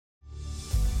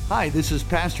Hi, this is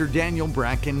Pastor Daniel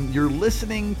Bracken. You're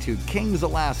listening to Kings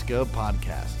Alaska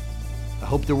podcast. I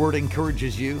hope the word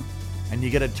encourages you and you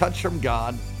get a touch from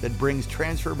God that brings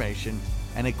transformation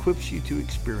and equips you to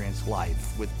experience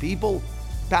life with people,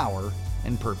 power,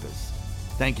 and purpose.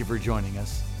 Thank you for joining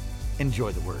us.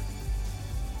 Enjoy the word.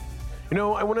 You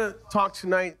know, I want to talk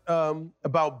tonight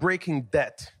about breaking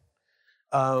debt.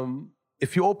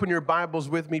 If you open your Bibles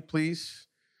with me, please.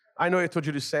 I know I told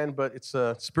you to stand, but it's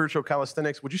spiritual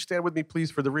calisthenics. Would you stand with me,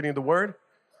 please, for the reading of the word?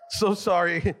 So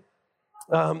sorry.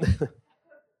 I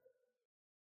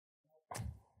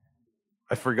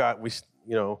forgot I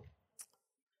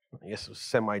guess I was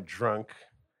semi-drunk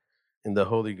in the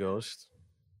Holy Ghost.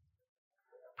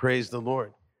 Praise the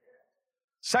Lord.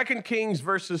 2 Kings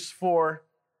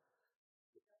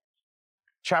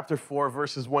chapter 4,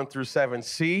 verses 1 through 7.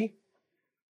 See?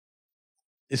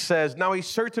 It says, "Now a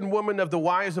certain woman of the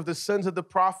wives of the sons of the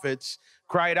prophets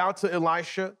cried out to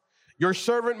Elisha, 'Your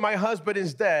servant, my husband,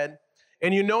 is dead,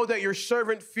 and you know that your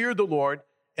servant feared the Lord,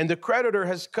 and the creditor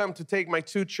has come to take my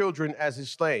 2 children as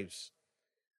his slaves.'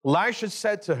 Elisha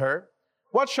said to her,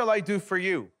 'What shall I do for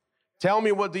you? Tell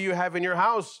me, what do you have in your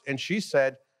house?' And she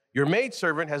said, 'Your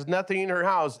maidservant has nothing in her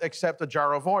house except a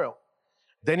jar of oil.'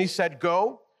 Then he said,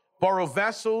 'Go, borrow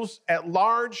vessels at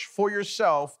large for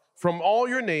yourself from all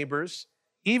your neighbors,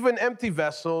 even empty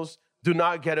vessels, do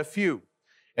not get a few.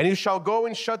 And you shall go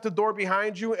and shut the door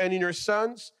behind you and in your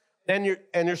sons and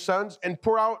your sons, and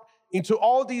pour out into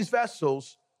all these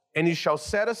vessels, and you shall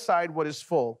set aside what is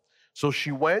full.' So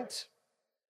she went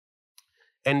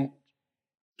from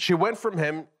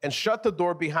him and shut the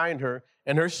door behind her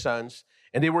and her sons,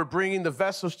 and they were bringing the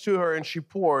vessels to her, and she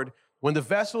poured. When the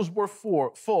vessels were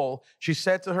full, she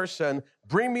said to her son,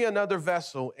 'Bring me another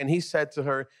vessel.' And he said to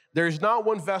her, 'There is not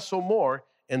one vessel more.'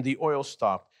 And the oil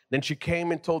stopped. Then she came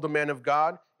and told the man of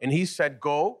God, and he said,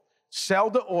 'Go, sell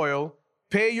the oil,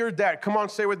 pay your debt.'" Come on,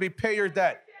 say with me, pay your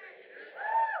debt.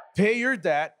 "Pay your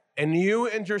debt, and you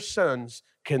and your sons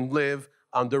can live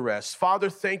on the rest." Father,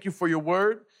 thank you for your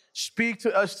word. Speak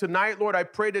to us tonight, Lord. I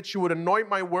pray that you would anoint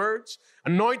my words,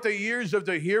 anoint the ears of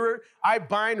the hearer. I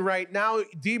bind right now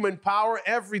demon power,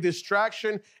 every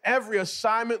distraction, every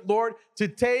assignment, Lord, to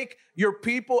take your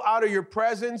people out of your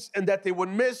presence and that they would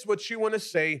miss what you want to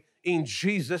say. In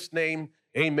Jesus' name,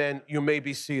 amen. You may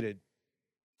be seated.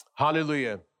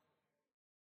 Hallelujah.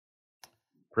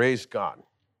 Praise God.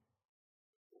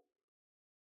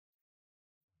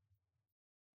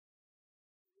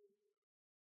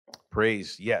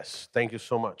 Praise, yes. Thank you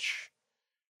so much.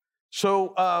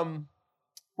 So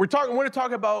we're going to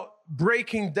talk about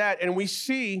breaking debt, and we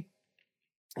see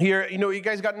here, you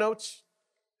guys got notes?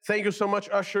 Thank you so much,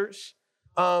 ushers.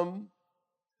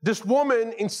 This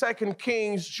woman in 2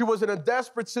 Kings, she was in a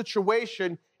desperate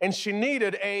situation, and she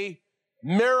needed a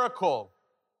miracle.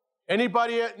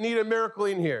 Anybody need a miracle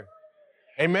in here?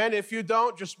 Amen. If you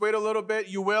don't, just wait a little bit.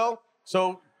 You will.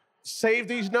 So save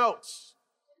these notes.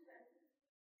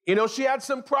 She had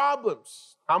some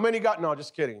problems. How many no,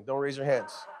 just kidding. Don't raise your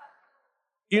hands.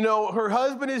 Her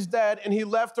husband is dead, and he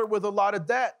left her with a lot of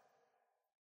debt.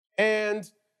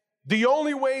 And the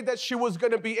only way that she was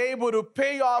going to be able to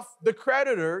pay off the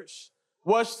creditors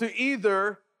was to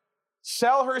either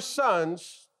sell her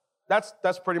sons.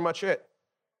 That's pretty much it.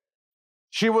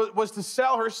 She was to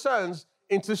sell her sons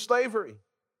into slavery.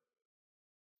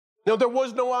 There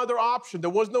was no other option. There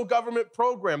was no government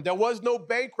program. There was no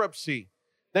bankruptcy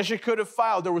that she could have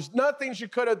filed. There was nothing she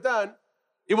could have done.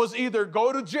 It was either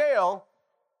go to jail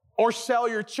or sell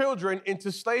your children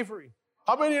into slavery.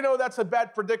 How many of you know that's a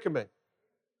bad predicament?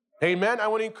 Amen. I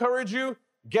want to encourage you,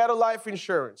 get a life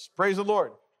insurance. Praise the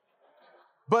Lord.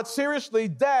 But seriously,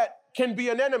 debt can be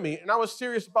an enemy. And I was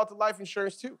serious about the life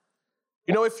insurance too.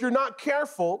 If you're not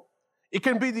careful, it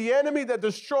can be the enemy that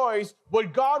destroys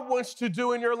what God wants to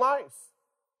do in your life.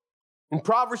 In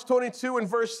Proverbs 22 and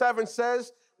verse 7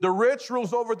 says, "The rich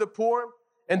rules over the poor,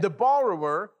 and the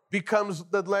borrower becomes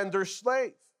the lender's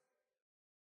slave."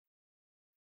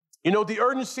 The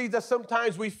urgency that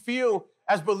sometimes we feel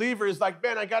as believers, like,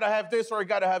 man, I got to have this or I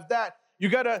got to have that. You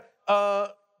got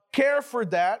to care for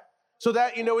that so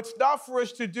that, it's not for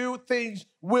us to do things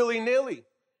willy-nilly.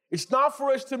 It's not for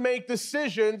us to make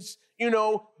decisions,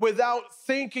 without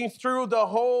thinking through the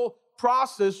whole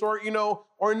process or in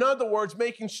other words,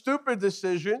 making stupid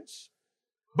decisions.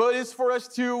 But it's for us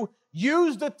to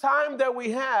use the time that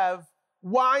we have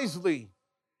wisely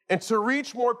and to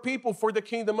reach more people for the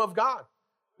kingdom of God.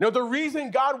 The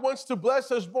reason God wants to bless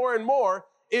us more and more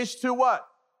is to what?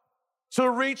 To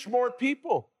reach more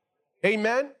people.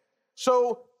 Amen?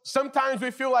 So sometimes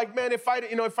we feel like, man, if I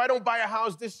don't buy a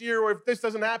house this year or if this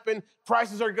doesn't happen,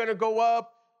 prices are going to go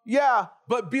up. Yeah,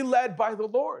 but be led by the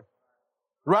Lord,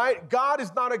 right? God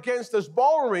is not against us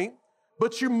borrowing,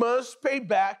 but you must pay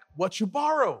back what you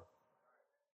borrow.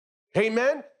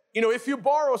 Amen? If you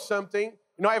borrow something,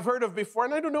 I've heard of before,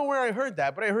 and I don't know where I heard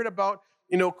that, but I heard about,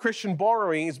 Christian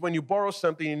borrowing is when you borrow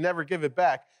something, you never give it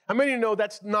back. How many of you know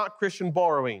that's not Christian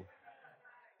borrowing?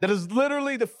 That is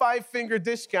literally the 5-finger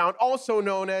discount, also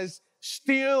known as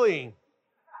stealing.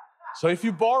 So if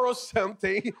you borrow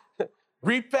something,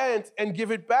 repent and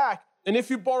give it back. And if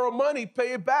you borrow money,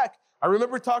 pay it back. I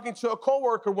remember talking to a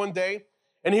coworker one day,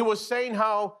 and he was saying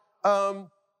how,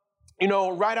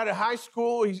 right out of high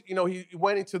school, he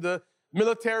went into the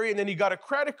military, and then he got a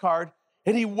credit card,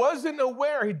 and he wasn't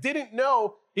aware, he didn't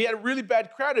know he had really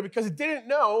bad credit because he didn't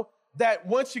know that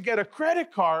once you get a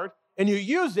credit card and you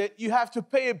use it, you have to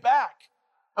pay it back.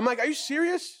 I'm like, are you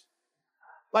serious?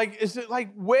 Like, is it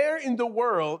like, where in the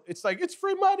world? It's like, it's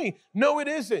free money. No, it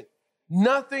isn't.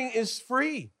 Nothing is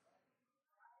free,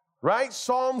 right?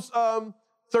 Psalms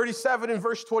 37 and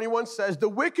verse 21 says, the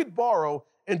wicked borrow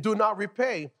and do not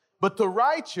repay, but the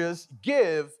righteous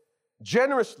give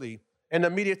generously. And the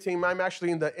media team, I'm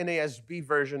actually in the NASB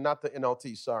version, not the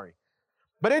NLT, sorry.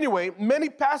 But anyway, many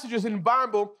passages in the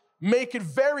Bible make it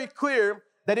very clear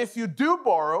that if you do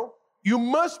borrow, you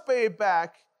must pay it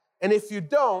back. And if you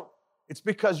don't, it's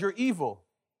because you're evil.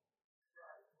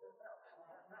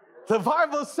 The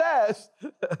Bible says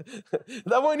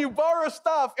that when you borrow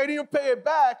stuff and you pay it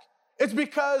back, it's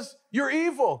because you're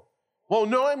evil. Well,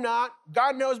 no, I'm not.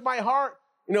 God knows my heart.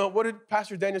 What did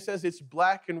Pastor Daniel says? It's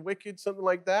black and wicked, something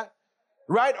like that.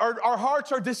 Right? Our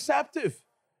hearts are deceptive.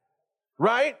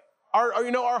 Right?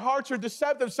 Our hearts are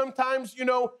deceptive. Sometimes,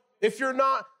 if you're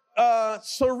not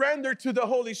surrendered to the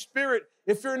Holy Spirit,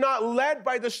 if you're not led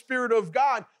by the Spirit of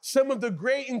God, some of the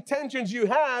great intentions you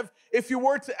have, if you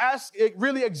were to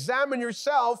really examine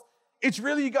yourself, it's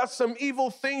really, you got some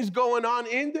evil things going on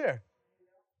in there.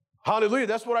 Hallelujah.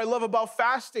 That's what I love about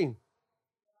fasting.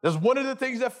 That's one of the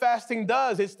things that fasting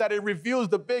does. It's that it reveals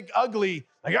the big ugly,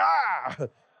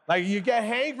 like you get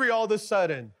hangry all of a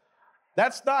sudden.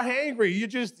 That's not hangry.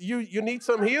 You need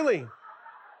some healing.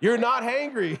 You're not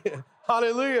hangry.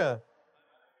 Hallelujah.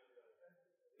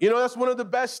 That's one of the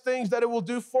best things that it will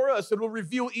do for us. It will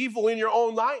reveal evil in your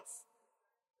own life.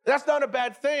 That's not a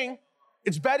bad thing.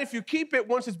 It's bad if you keep it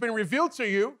once it's been revealed to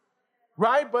you,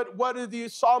 right? But what did the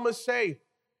psalmist say?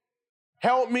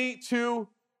 Help me to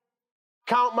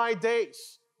count my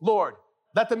days, Lord.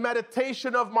 Let the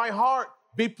meditation of my heart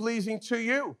be pleasing to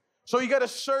you. So you got to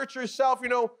search yourself,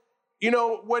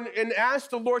 and ask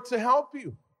the Lord to help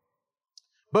you.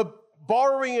 But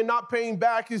borrowing and not paying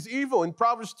back is evil. In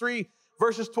Proverbs 3,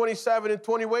 verses 27 and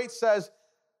 28 says,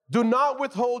 do not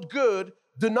withhold good.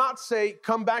 Do not say,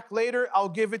 come back later, I'll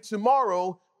give it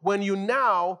tomorrow, when you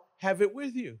now have it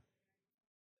with you.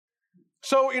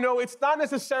 So, it's not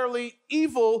necessarily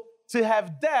evil to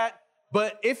have debt,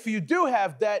 but if you do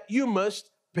have debt, you must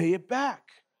pay it back.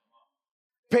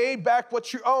 Pay back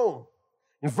what you own.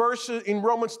 In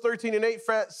Romans 13 and 8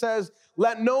 says,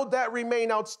 let no debt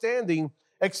remain outstanding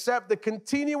except the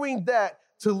continuing debt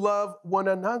to love one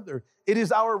another. It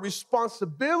is our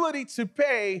responsibility to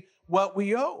pay what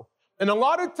we owe. And a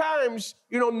lot of times,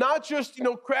 not just,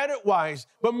 credit-wise,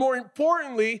 but more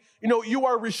importantly, you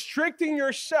are restricting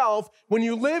yourself when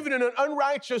you live in an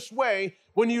unrighteous way,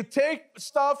 when you take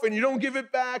stuff and you don't give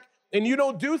it back, and you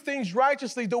don't do things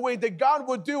righteously the way that God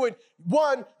would do it.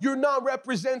 One, you're not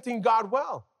representing God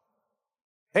well.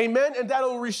 Amen? And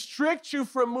that'll restrict you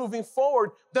from moving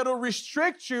forward. That'll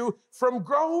restrict you from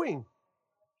growing.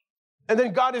 And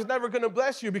then God is never going to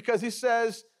bless you because he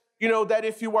says, that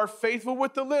if you are faithful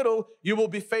with the little, you will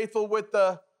be faithful with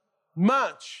the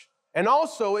much. And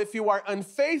also, if you are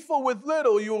unfaithful with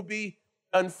little, you will be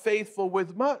unfaithful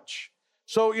with much.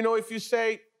 So, if you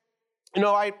say,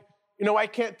 I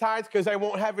can't tithe because I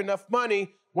won't have enough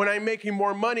money. When I'm making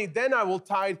more money, then I will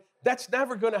tithe. That's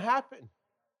never going to happen.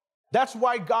 That's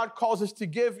why God calls us to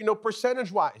give,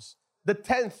 percentage-wise, the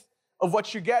 10th of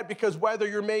what you get, because whether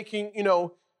you're making,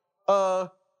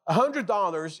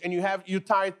 $100 and you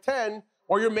tithe 10,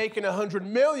 or you're making 100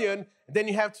 million, then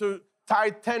you have to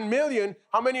tithe 10 million.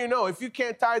 How many of you know if you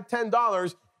can't tithe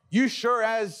 $10, you sure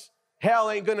as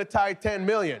hell ain't going to tithe 10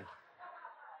 million?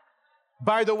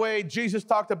 By the way, Jesus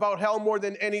talked about hell more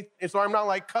than any, so I'm not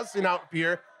like cussing out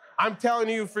here. I'm telling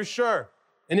you for sure.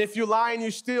 And if you lie and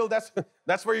you steal, that's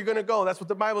where you're going to go. That's what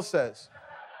the Bible says.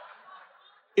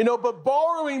 But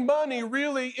borrowing money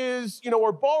really is,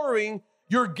 or borrowing,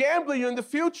 you're gambling in the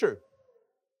future.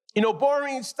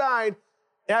 Borrowing inside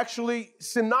actually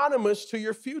synonymous to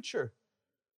your future.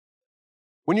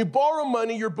 When you borrow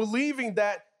money, you're believing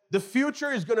that the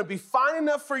future is going to be fine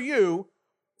enough for you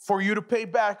to pay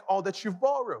back all that you've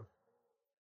borrowed.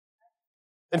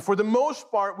 And for the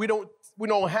most part, we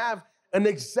don't have an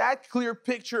exact clear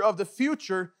picture of the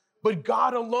future, but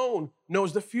God alone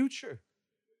knows the future.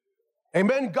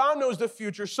 Amen. God knows the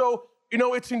future. So,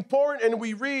 it's important, and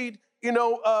we read,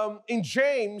 in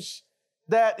James,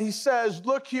 that he says,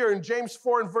 look here in James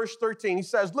 4 and verse 13, he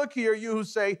says, look here, you who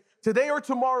say, today or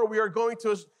tomorrow we are going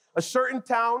to a certain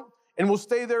town and we'll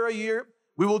stay there a year.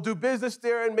 We will do business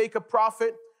there and make a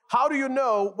profit. How do you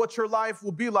know what your life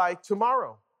will be like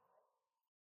tomorrow?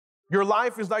 Your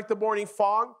life is like the morning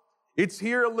fog. It's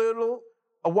here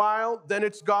a while, then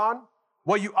it's gone.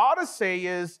 What you ought to say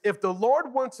is, if the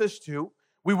Lord wants us to,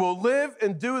 we will live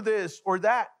and do this or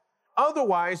that.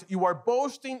 Otherwise, you are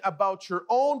boasting about your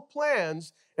own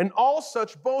plans, and all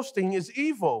such boasting is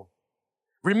evil.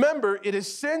 Remember, it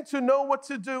is sin to know what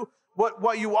to do,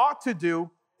 what you ought to do,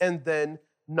 and then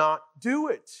not do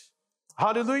it.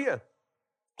 Hallelujah.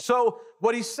 So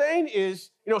what he's saying is,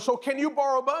 so can you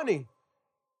borrow money?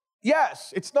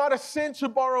 Yes, it's not a sin to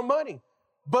borrow money.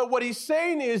 But what he's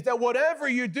saying is that whatever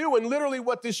you do, and literally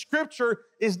what this scripture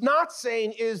is not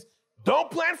saying is,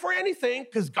 don't plan for anything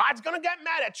because God's going to get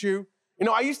mad at you.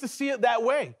 I used to see it that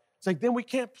way. It's like, then we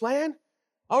can't plan?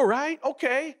 All right,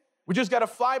 okay. We just got to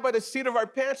fly by the seat of our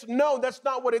pants. No, that's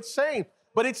not what it's saying.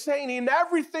 But it's saying in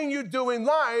everything you do in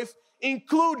life,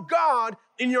 include God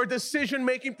in your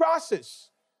decision-making process.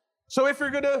 So if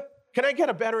you're going to, can I get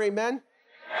a better amen?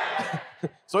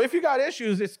 So if you got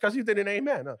issues, it's because you did an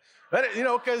amen.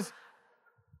 Because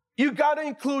you got to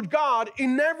include God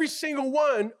in every single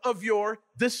one of your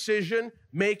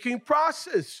decision-making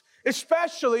process,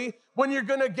 especially when you're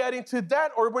going to get into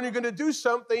debt or when you're going to do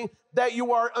something that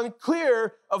you are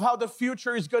unclear of how the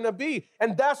future is going to be.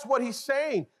 And that's what he's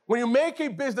saying. When you make a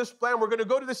business plan, we're going to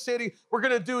go to the city, we're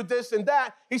going to do this and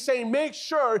that. He's saying, make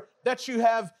sure that you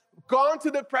have gone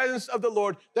to the presence of the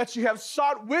Lord, that you have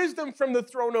sought wisdom from the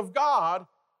throne of God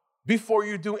before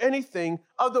you do anything.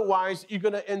 Otherwise, you're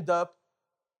going to end up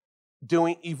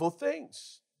doing evil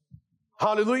things.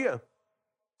 Hallelujah.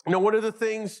 One of the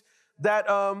things that,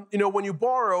 when you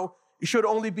borrow, you should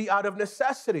only be out of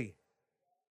necessity.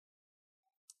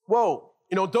 Don't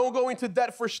go into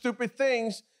debt for stupid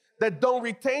things that don't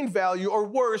retain value, or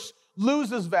worse,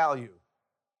 loses value.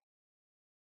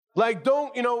 Like,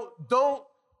 don't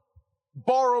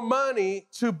borrow money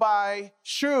to buy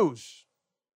shoes.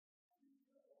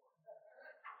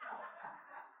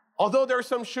 Although there are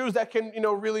some shoes that can,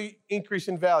 really increase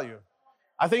in value.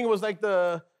 I think it was like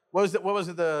the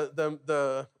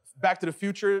Back to the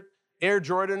Future Air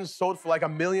Jordans sold for like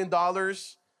 $1 million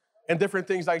and different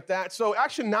things like that. So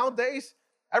actually nowadays,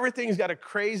 everything's got a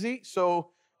crazy.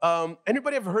 So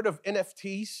anybody ever heard of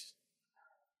NFTs?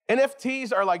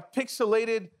 NFTs are like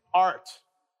pixelated art.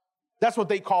 That's what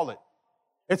they call it.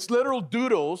 It's literal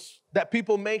doodles that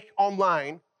people make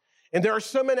online. And there are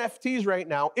some NFTs right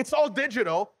now. It's all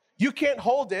digital. You can't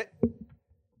hold it.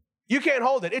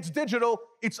 It's digital.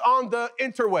 It's on the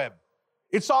interweb.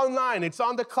 It's online. It's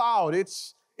on the cloud.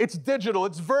 It's digital.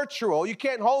 It's virtual. You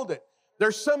can't hold it.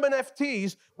 There's some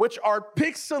NFTs which are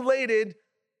pixelated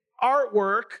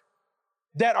artwork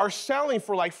that are selling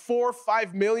for like $4 or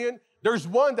 $5 million. There's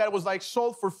one that was like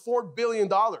sold for $4 billion.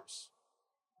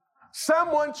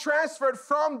 Someone transferred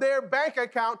from their bank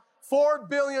account $4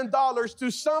 billion to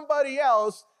somebody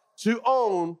else to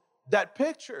own that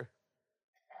picture.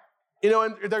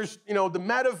 And there's, the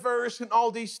metaverse and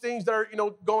all these things that are,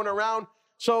 going around.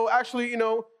 So actually,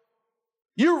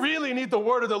 you really need the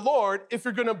word of the Lord if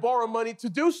you're going to borrow money to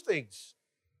do things,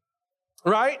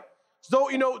 right? So,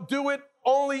 do it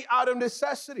only out of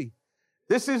necessity.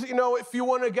 This is, if you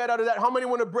want to get out of that, how many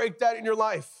want to break that in your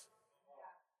life?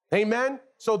 Amen?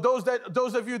 So those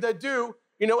of you that do,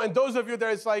 and those of you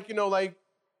that it's like, like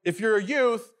if you're a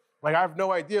youth, like I have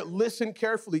no idea, listen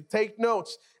carefully, take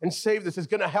notes, and save this. It's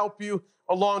going to help you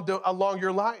along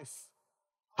your life.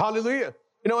 Hallelujah.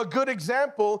 A good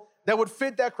example that would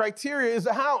fit that criteria is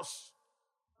a house,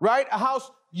 right? A house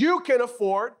you can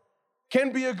afford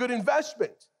can be a good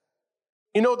investment.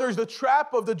 There's the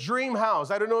trap of the dream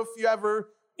house. I don't know if you ever,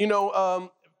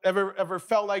 ever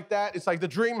felt like that. It's like the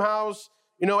dream house,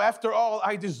 after all,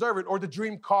 I deserve it, or the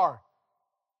dream car.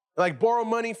 Like borrow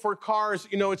money for cars,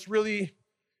 it's really,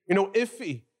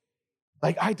 iffy.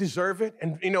 Like I deserve it.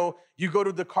 And, you go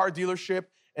to the car dealership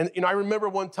and, I remember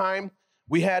one time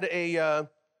we had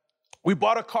we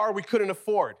bought a car we couldn't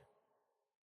afford.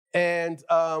 And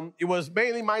it was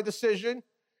mainly my decision.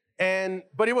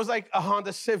 But it was like a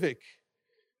Honda Civic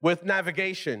with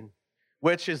navigation,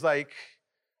 which is like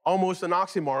almost an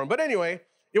oxymoron. But anyway,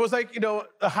 it was like, the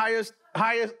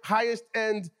highest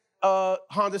end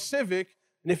Honda Civic.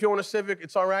 And if you want a Civic,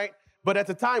 it's all right. But at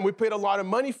the time, we paid a lot of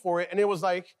money for it. And it was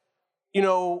like, we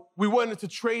wanted to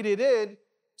trade it in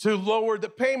to lower the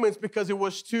payments because it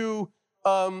was too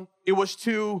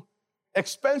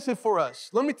expensive for us.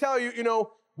 Let me tell you,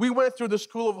 we went through the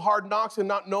school of hard knocks and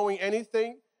not knowing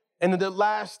anything. And in the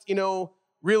last,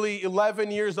 really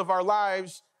 11 years of our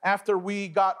lives, after we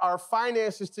got our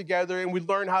finances together and we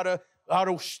learned how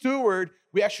to steward,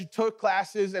 we actually took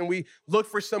classes and we looked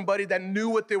for somebody that knew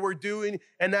what they were doing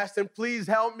and asked them, please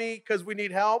help me because we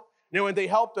need help. When they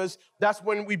helped us, that's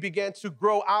when we began to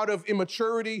grow out of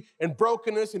immaturity and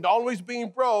brokenness and always being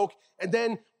broke. And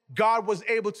then God was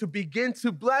able to begin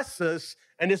to bless us,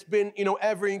 and it's been,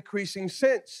 ever increasing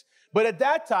since. But at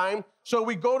that time, so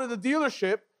we go to the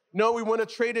dealership, we want to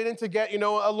trade it in to get,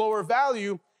 a lower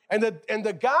value. And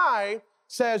the guy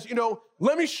says,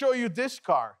 let me show you this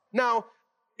car. Now,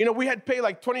 we had paid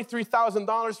like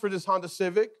 $23,000 for this Honda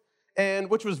Civic,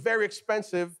 which was very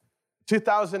expensive,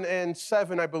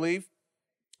 2007, I believe.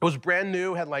 It was brand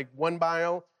new, had like 1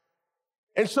 mile.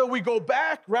 And so we go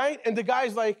back, right? And the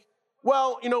guy's like,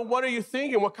 well, what are you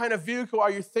thinking? What kind of vehicle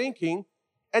are you thinking?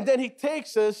 And then he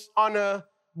takes us on a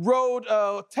road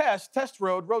test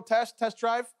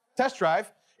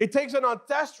drive. He takes it on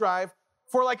test drive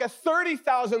for like a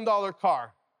 $30,000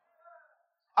 car.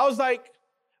 I was like,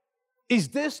 is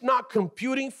this not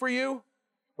computing for you?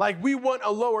 Like, we want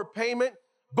a lower payment,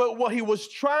 but what he was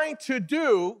trying to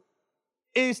do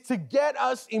is to get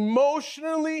us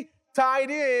emotionally tied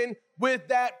in with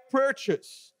that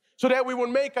purchase so that we would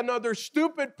make another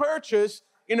stupid purchase,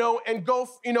 and go,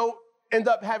 end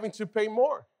up having to pay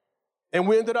more. And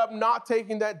we ended up not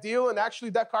taking that deal, and actually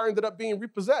that car ended up being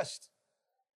repossessed.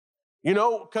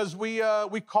 Because we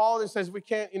called and says we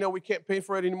can't pay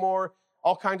for it anymore.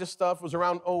 All kinds of stuff. It was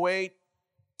around 2008.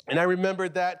 And I remember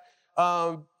that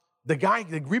the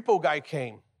repo guy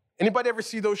came. Anybody ever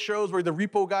see those shows where the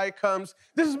repo guy comes?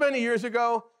 This is many years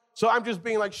ago. So I'm just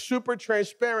being like super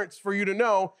transparent for you to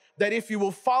know that if you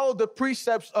will follow the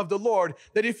precepts of the Lord,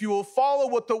 that if you will follow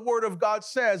what the word of God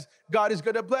says, God is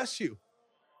going to bless you.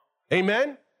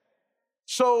 Amen?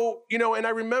 So, and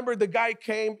I remember the guy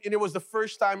came, and it was the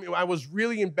first time I was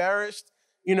really embarrassed,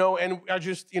 and I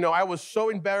just, I was so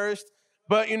embarrassed.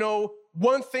 But,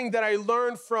 one thing that I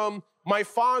learned from my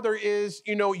father is,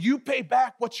 you pay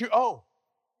back what you owe.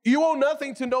 You owe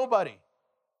nothing to nobody,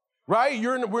 right?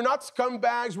 We're not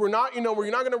scumbags. We're not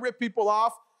going to rip people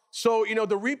off. So,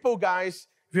 the repo guys,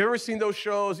 if you've ever seen those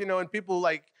shows, and people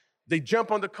like, they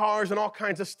jump on the cars and all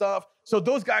kinds of stuff. So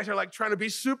those guys are like trying to be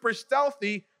super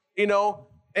stealthy, and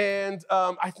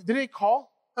did they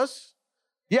call us?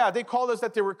 Yeah, they called us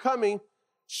that they were coming.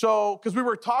 So, because we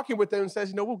were talking with them and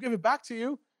says, we'll give it back to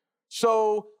you.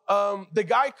 So the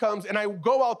guy comes and I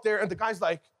go out there and the guy's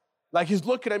like he's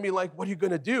looking at me like, what are you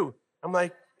going to do? I'm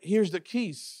like, here's the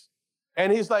keys.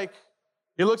 And he's like,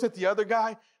 he looks at the other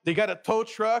guy. They got a tow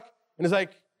truck. And he's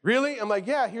like, really? I'm like,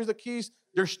 yeah, here's the keys.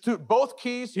 There's both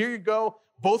keys. Here you go.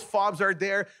 Both fobs are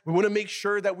there. We want to make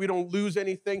sure that we don't lose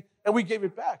anything. And we gave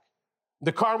it back.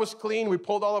 The car was clean. We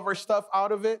pulled all of our stuff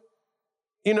out of it.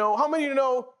 How many of you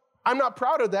know, I'm not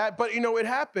proud of that, but it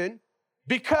happened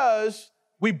because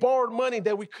we borrowed money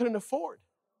that we couldn't afford.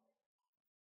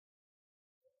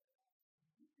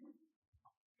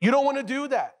 You don't want to do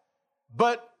that.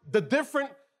 But the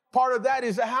different part of that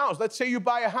is a house. Let's say you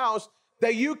buy a house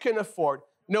that you can afford.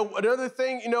 Another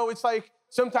thing, it's like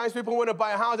sometimes people want to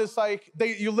buy a house. It's like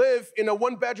you live in a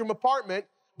 1-bedroom apartment,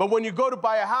 but when you go to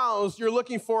buy a house, you're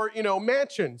looking for,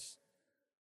 mansions.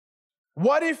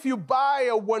 What if you buy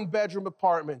a 1-bedroom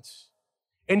apartment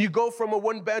and you go from a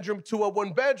 1-bedroom to a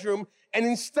 1-bedroom, and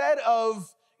instead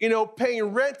of,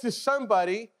 paying rent to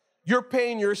somebody, you're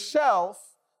paying yourself,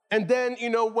 and then,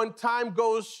 when time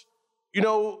goes,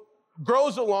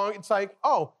 grows along, it's like,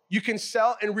 oh, you can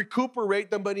sell and recuperate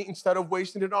the money instead of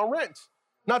wasting it on rent.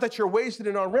 Not that you're wasting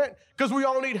it on rent, because we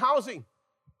all need housing.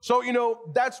 So,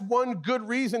 that's one good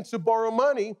reason to borrow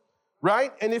money,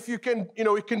 right? And if you can,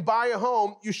 you can buy a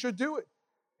home, you should do it.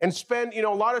 And spend, a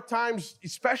lot of times,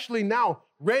 especially now,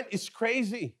 rent is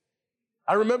crazy.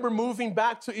 I remember moving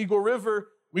back to Eagle River.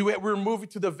 We were moving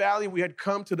to the valley. We had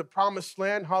come to the promised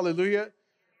land, hallelujah.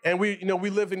 And we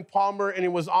lived in Palmer, and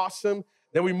it was awesome.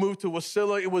 Then we moved to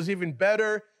Wasilla. It was even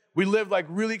better. We lived like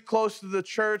really close to the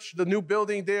church, the new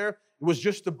building there. It was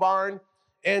just a barn.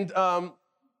 And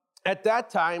at that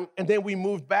time, and then we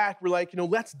moved back. We're like,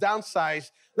 let's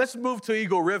downsize. Let's move to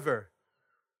Eagle River.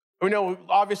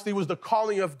 Obviously it was the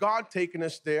calling of God taking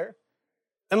us there.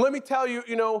 And let me tell you,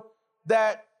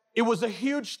 that it was a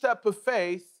huge step of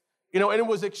faith, and it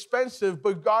was expensive,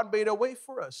 but God made a way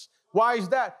for us. Why is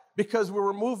that? Because we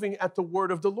were moving at the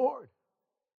word of the Lord.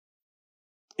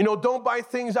 Don't buy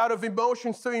things out of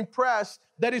emotions to impress.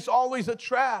 That is always a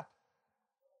trap.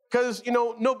 Because,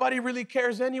 nobody really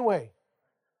cares anyway.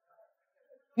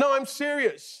 No, I'm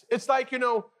serious. It's like,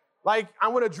 I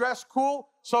want to dress cool.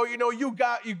 So, you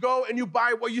go and you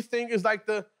buy what you think is like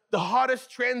the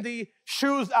hottest, trendy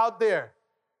shoes out there.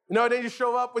 And then you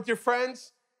show up with your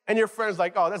friends, and your friend's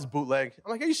like, oh, that's bootleg.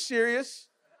 I'm like, are you serious?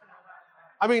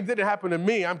 I mean, it didn't happen to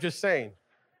me. I'm just saying.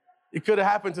 It could have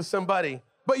happened to somebody.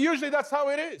 But usually that's how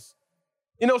it is.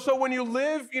 So when you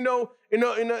live, in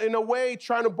a way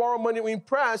trying to borrow money to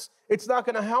impress, it's not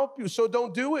going to help you. So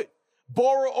don't do it.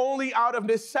 Borrow only out of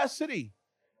necessity.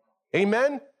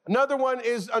 Amen? Another one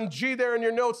is on G there in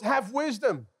your notes. Have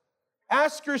wisdom.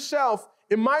 Ask yourself,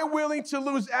 am I willing to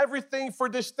lose everything for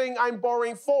this thing I'm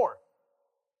borrowing for?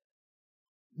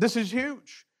 This is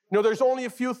huge. There's only a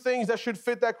few things that should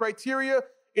fit that criteria.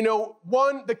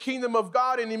 One, the kingdom of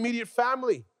God and immediate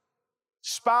family.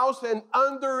 Spouse and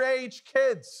underage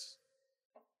kids.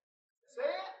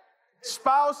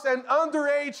 Spouse and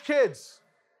underage kids.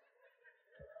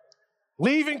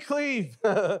 Leave and cleave.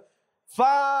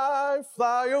 Fly,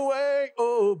 fly away,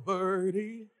 oh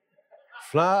birdie.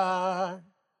 Fly,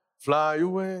 fly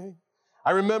away.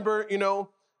 I remember,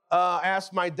 I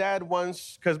asked my dad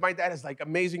once, because my dad has like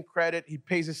amazing credit. He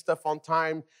pays his stuff on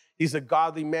time. He's a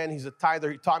godly man. He's a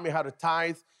tither. He taught me how to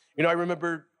tithe. I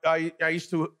remember I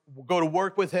used to go to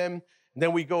work with him, and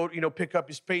then we go, pick up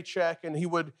his paycheck, and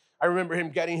I remember him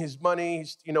getting his money.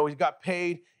 He got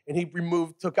paid, and he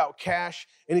took out cash,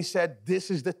 and he said,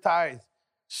 this is the tithe,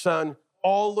 son.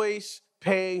 Always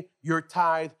pay your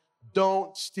tithe.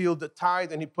 Don't steal the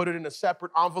tithe. And he put it in a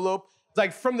separate envelope. It's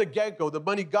like from the get-go, the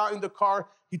money got in the car,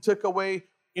 he took away,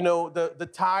 the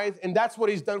tithe, and that's what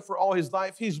he's done for all his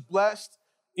life. He's blessed,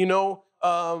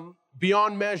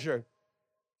 beyond measure.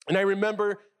 And I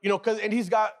remember, and he's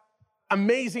got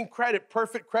amazing credit,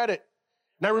 perfect credit.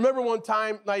 And I remember one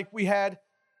time, we had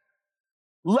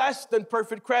less than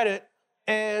perfect credit.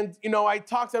 And, I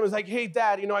talked to him. I was like, hey,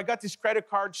 Dad, I got this credit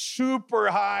card, super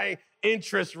high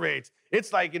interest rates.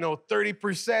 It's like,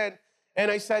 30%. And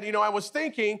I said, I was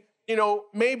thinking,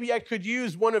 maybe I could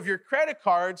use one of your credit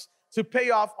cards to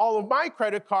pay off all of my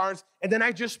credit cards. And then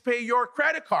I just pay your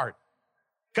credit card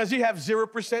because you have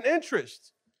 0%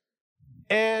 interest.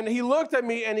 And he looked at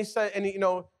me and he said,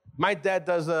 my dad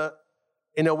does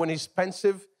when he's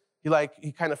pensive,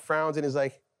 he kind of frowns and he's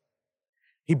like,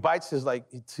 he bites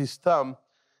his thumb.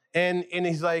 And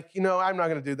he's like, I'm not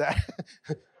going to do that.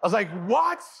 I was like,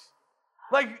 what?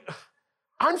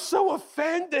 I'm so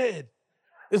offended.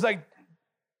 It's like,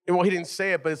 well, he didn't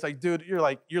say it, but it's like, dude,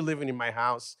 you're living in my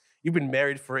house. You've been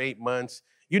married for 8 months.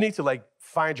 You need to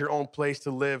find your own place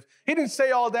to live. He didn't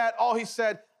say all that. All he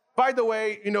said, by the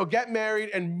way, get married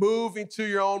and move into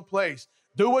your own place.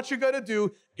 Do what you got to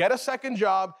do. Get a second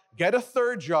job. Get a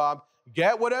third job.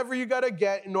 Get whatever you got to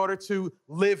get in order to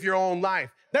live your own life.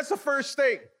 That's the first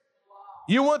thing.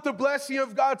 You want the blessing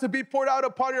of God to be poured out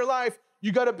upon your life,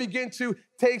 you got to begin to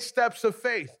take steps of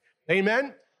faith.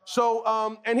 Amen? So,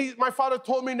 my father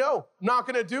told me, no, not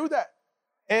going to do that.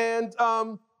 And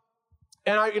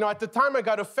I, at the time I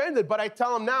got offended, but I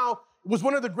tell him now, it was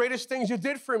one of the greatest things you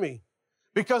did for me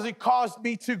because it caused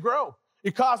me to grow.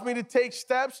 It caused me to take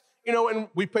steps, and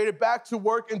we paid it back to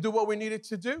work and do what we needed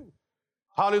to do.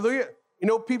 Hallelujah.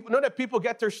 People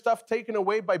get their stuff taken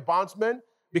away by bondsmen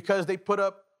because they put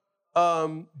up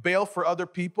bail for other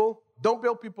people. Don't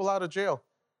bail people out of jail.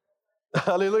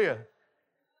 Hallelujah.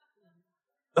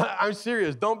 I'm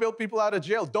serious. Don't bail people out of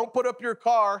jail. Don't put up your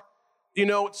car,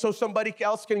 so somebody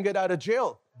else can get out of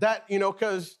jail. That,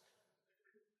 because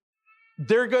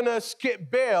they're going to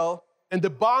skip bail and the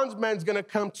bondsman's going to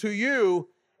come to you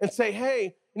and say,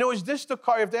 hey, is this the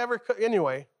car? If they ever,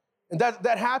 anyway, and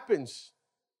that happens.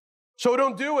 So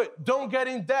don't do it. Don't get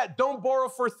in debt. Don't borrow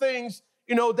for things,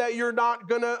 that you're not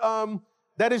going to,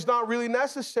 that is not really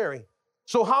necessary.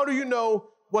 So how do you know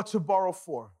what to borrow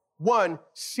for? One,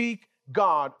 seek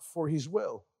God for his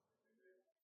will.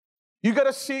 You got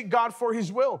to seek God for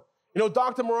his will.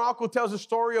 Dr. Morocco tells a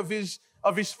story of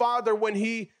his father when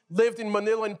he lived in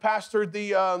Manila and pastored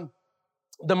the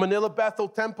Manila Bethel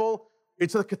Temple.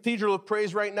 It's a cathedral of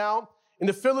praise right now in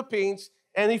the Philippines.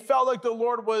 And he felt like the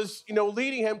Lord was,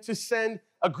 leading him to send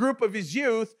a group of his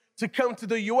youth to come to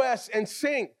the U.S. and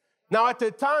sing. Now, at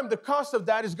the time, the cost of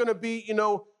that is going to be,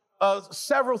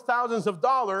 several thousands of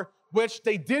dollars, which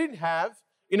they didn't have,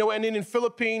 and in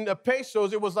Philippine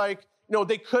pesos, it was like,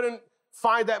 they couldn't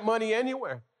find that money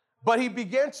anywhere. But he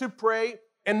began to pray.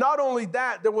 And not only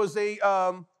that, there was a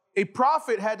a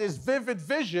prophet had this vivid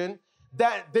vision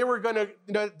that they were going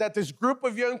to, that this group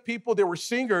of young people, they were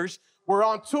singers, were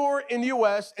on tour in the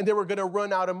U.S. and they were going to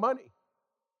run out of money.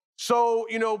 So,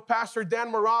 Pastor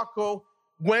Dan Morocco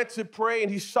went to pray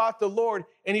and he sought the Lord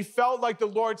and he felt like the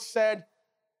Lord said,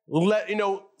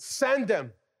 send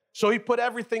them. So he put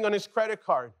everything on his credit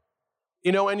card,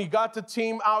 and he got the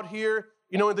team out here,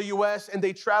 in the U.S. and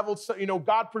they traveled. So,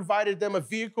 God provided them a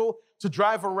vehicle to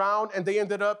drive around and they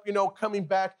ended up, coming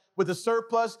back with a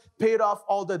surplus, paid off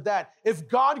all the debt. If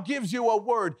God gives you a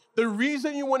word, the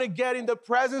reason you want to get in the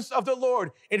presence of the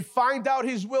Lord and find out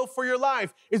his will for your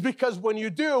life is because when you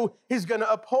do, he's going to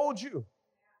uphold you.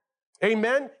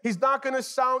 Amen. He's not going to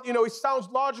sound, it sounds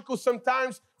logical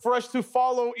sometimes for us to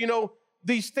follow,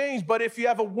 these things. But if you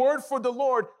have a word for the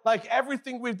Lord, like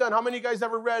everything we've done, how many of you guys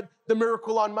ever read The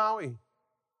Miracle on Maui?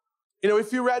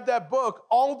 If you read that book,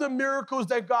 all the miracles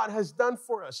that God has done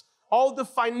for us, all the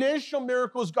financial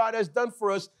miracles God has done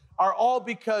for us are all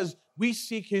because we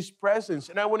seek his presence.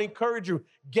 And I want to encourage you,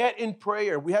 get in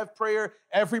prayer. We have prayer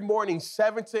every morning,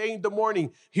 7 to 8 in the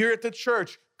morning here at the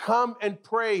church. Come and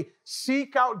pray.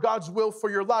 Seek out God's will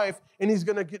for your life, and he's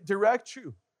going to direct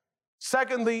you.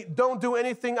 Secondly, don't do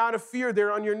anything out of fear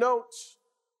there on your notes.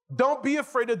 Don't be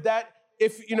afraid of that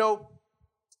if,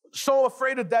 so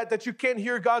afraid of that you can't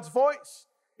hear God's voice.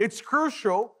 It's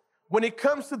crucial when it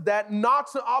comes to that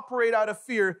not to operate out of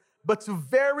fear, but to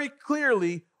very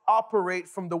clearly operate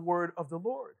from the word of the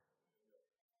Lord.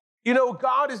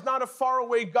 God is not a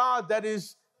faraway God that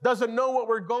doesn't know what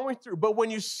we're going through. But when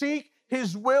you seek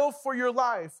his will for your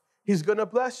life, he's going to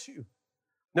bless you.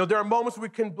 Now, there are moments we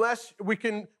can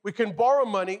borrow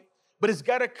money, but it's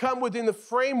got to come within the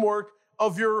framework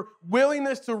of your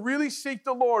willingness to really seek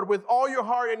the Lord with all your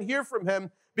heart and hear from him,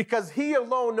 because he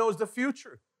alone knows the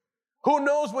future. Who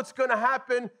knows what's going to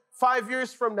happen 5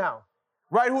 years from now,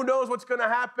 right? Who knows what's going to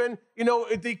happen, in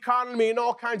the economy and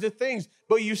all kinds of things.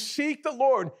 But you seek the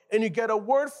Lord and you get a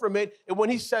word from it. And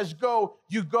when he says go,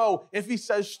 you go. If he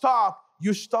says stop,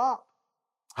 you stop.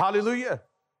 Hallelujah.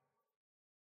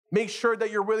 Make sure that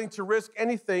you're willing to risk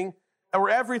anything or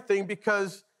everything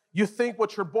because you think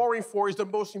what you're borrowing for is the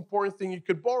most important thing you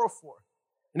could borrow for.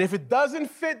 And if it doesn't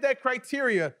fit that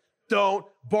criteria, don't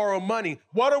borrow money.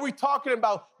 What are we talking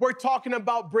about? We're talking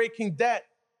about breaking debt.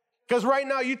 Because right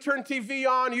now you turn TV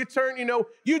on,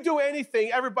 you do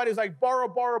anything. Everybody's like, borrow,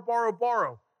 borrow, borrow,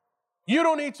 borrow. You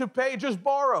don't need to pay, just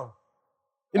borrow.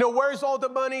 Where's all the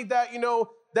money that,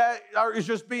 is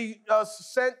just being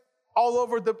sent all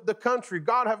over the country?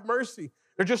 God have mercy.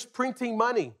 They're just printing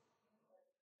money.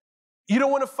 You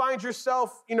don't want to find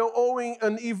yourself, owing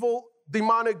an evil,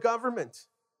 demonic government.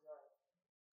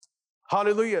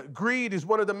 Hallelujah. Greed is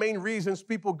one of the main reasons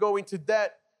people go into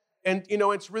debt. And,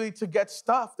 it's really to get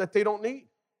stuff that they don't need.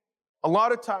 A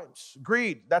lot of times,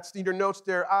 greed, that's in your notes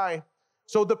there,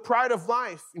 So the pride of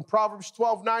life in Proverbs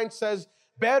 12:9 says,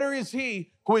 better is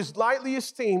he who is lightly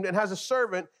esteemed and has a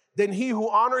servant than he who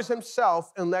honors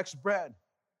himself and lacks bread.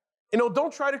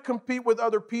 Don't try to compete with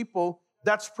other people.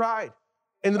 That's pride.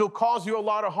 And it'll cause you a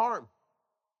lot of harm.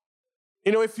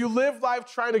 If you live life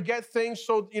trying to get things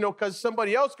so, because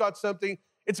somebody else got something,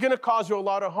 it's going to cause you a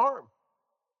lot of harm.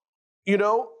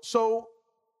 So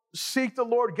seek the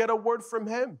Lord, get a word from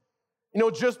him.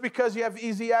 Just because you have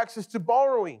easy access to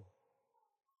borrowing.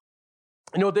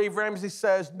 Dave Ramsey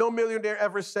says, no millionaire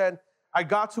ever said, I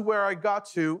got to where I got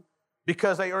to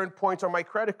because I earned points on my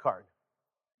credit card.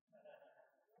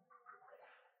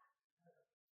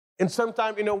 And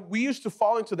sometimes, we used to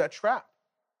fall into that trap.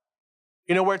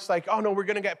 Where it's like, oh no, we're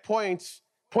going to get points.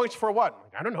 Points for what?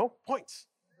 I don't know, points.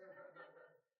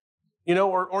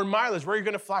 Or mileage, where are you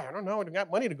going to fly? I don't know, I don't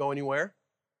got money to go anywhere.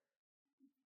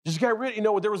 Just get rid,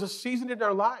 there was a season in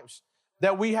our lives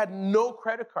that we had no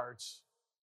credit cards.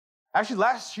 Actually,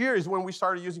 last year is when we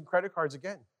started using credit cards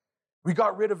again. We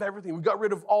got rid of everything. We got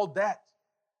rid of all debt.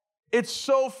 It's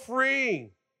so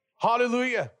freeing.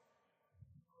 Hallelujah.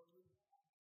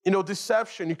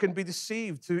 Deception, you can be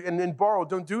deceived and then borrow.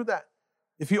 Don't do that.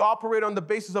 If you operate on the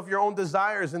basis of your own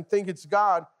desires and think it's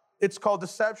God, it's called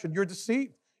deception. You're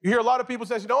deceived. You hear a lot of people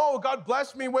say, oh, God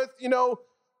blessed me with,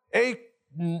 a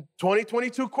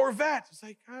 2022 Corvette. It's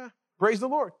like, praise the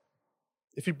Lord.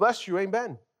 If he blessed you,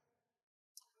 amen.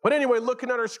 But anyway,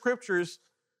 looking at our scriptures,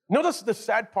 notice the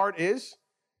sad part is,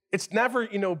 it's never,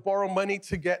 borrow money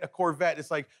to get a Corvette.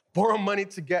 It's like borrow money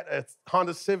to get a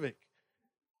Honda Civic.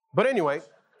 But anyway,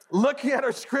 looking at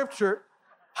our scripture,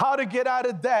 how to get out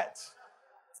of debt.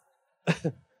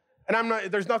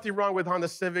 And there's nothing wrong with Honda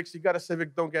Civics. You got a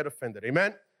Civic, don't get offended.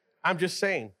 Amen? I'm just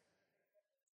saying.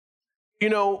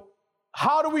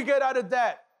 How do we get out of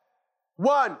debt?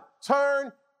 1,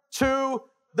 turn to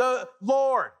the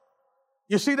Lord.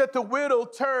 You see that the widow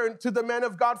turned to the man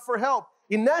of God for help.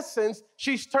 In essence,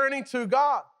 she's turning to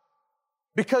God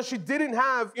because she didn't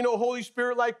have, Holy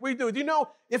Spirit like we do. Do you know,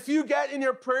 if you get in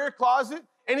your prayer closet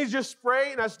and you just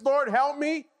pray and ask, Lord, help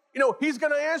me, he's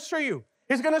going to answer you.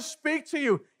 He's going to speak to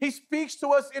you. He speaks to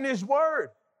us in his word.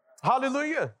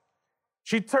 Hallelujah.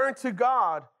 She turned to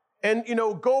God and,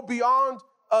 to go beyond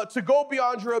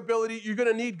your ability, you're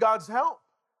going to need God's help.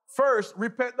 First,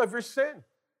 repent of your sin.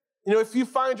 If you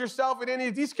find yourself in any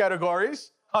of these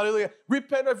categories, hallelujah,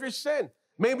 repent of your sin.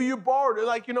 Maybe you borrowed it,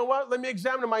 like, you know what? Let me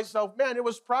examine myself. Man, it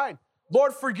was pride.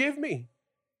 Lord, forgive me.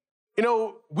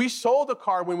 We sold a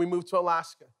car when we moved to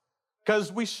Alaska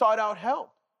because we sought out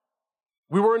help.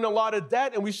 We were in a lot of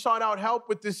debt, and we sought out help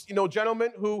with this,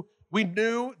 gentleman who we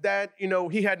knew that,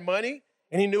 he had money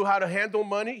and he knew how to handle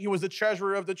money. He was the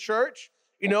treasurer of the church.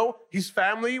 His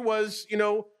family was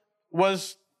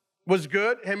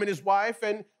good, him and his wife.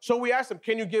 And so we asked him,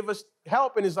 can you give us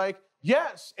help? And he's like,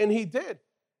 yes. And he did.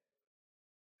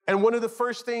 And one of the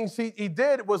first things he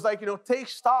did was like, take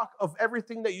stock of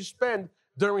everything that you spend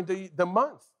during the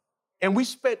month. And we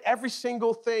spent every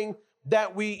single thing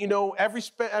that we, every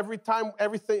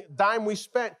dime we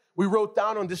spent, we wrote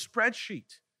down on this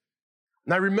spreadsheet.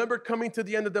 And I remember coming to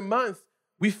the end of the month,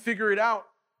 we figured out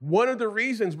one of the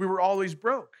reasons we were always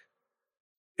broke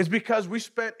is because we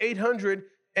spent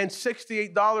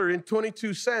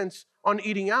 $868.22 on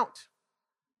eating out.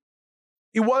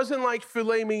 It wasn't like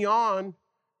filet mignon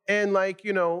and like,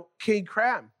 king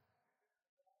crab.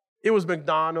 It was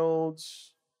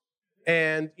McDonald's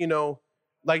and,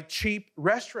 like cheap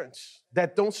restaurants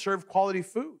that don't serve quality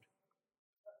food.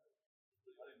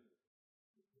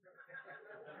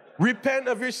 Repent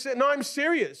of your sin. No, I'm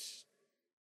serious.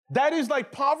 That is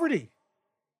like poverty.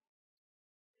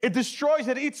 It destroys,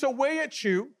 it eats away at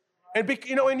you. And,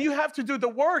 and you have to do the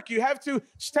work. You have to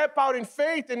step out in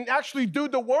faith and actually do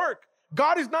the work.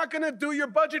 God is not going to do your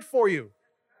budget for you.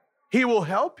 He will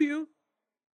help you.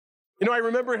 I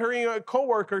remember hearing a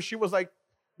coworker, she was like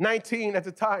 19 at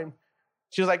the time.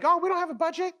 She was like, oh, we don't have a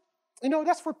budget.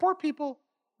 That's for poor people.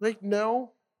 Like,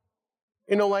 no.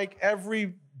 Like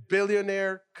every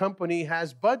billionaire company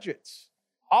has budgets,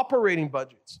 operating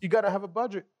budgets. You got to have a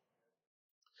budget.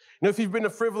 If you've been a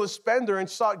frivolous spender and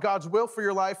sought God's will for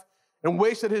your life and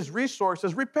wasted his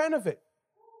resources, repent of it.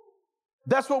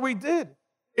 That's what we did.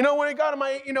 When I got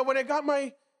my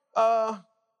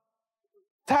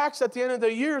tax at the end of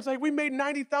the year, it's like we made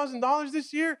 $90,000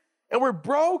 this year and we're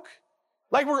broke.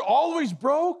 Like we're always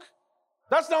broke.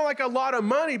 That's not like a lot of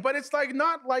money, but it's like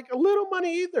not like a little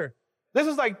money either. This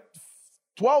is like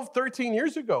 12, 13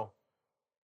 years ago.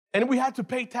 And we had to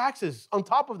pay taxes on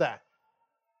top of that.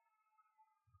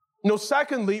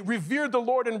 Secondly, revere the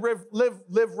Lord and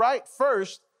live right.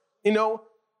 First,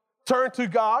 turn to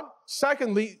God.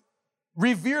 Secondly,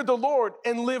 revere the Lord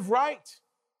and live right.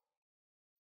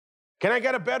 Can I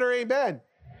get a better amen?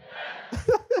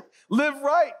 Live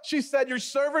right. She said, your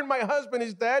servant, my husband,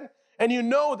 is dead, and you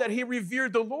know that he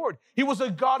revered the Lord. He was a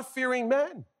God-fearing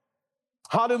man.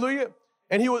 Hallelujah.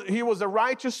 And he was a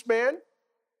righteous man.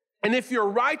 And if you're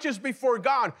righteous before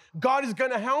God, God is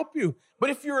going to help you. But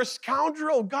if you're a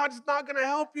scoundrel, God's not going to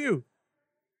help you.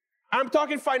 I'm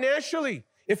talking financially.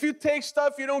 If you take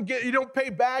stuff you don't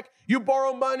pay back, you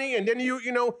borrow money, and then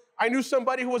I knew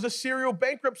somebody who was a serial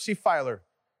bankruptcy filer.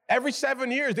 Every 7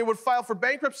 years, they would file for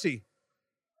bankruptcy.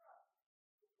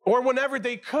 Or whenever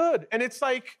they could. And it's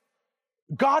like,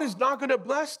 God is not going to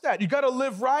bless that. You got to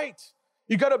live right.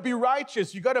 You got to be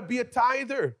righteous. You got to be a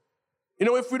tither.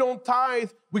 If we don't tithe,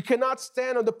 we cannot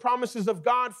stand on the promises of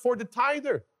God for the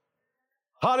tither.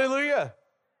 Hallelujah.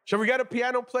 Shall we get a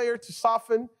piano player to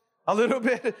soften a little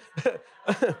bit?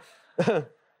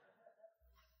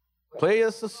 Play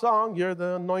us a song, you're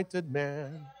the anointed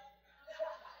man.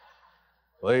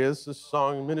 Play us a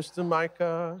song, Minister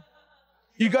Micah.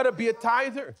 You got to be a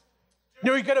tither.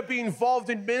 You got to be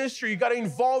involved in ministry. You got to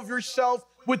involve yourself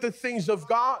with the things of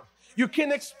God. You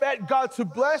can't expect God to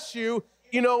bless you.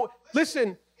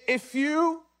 Listen, if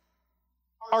you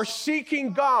are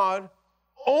seeking God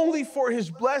only for his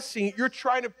blessing, you're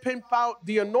trying to pimp out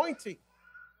the anointing.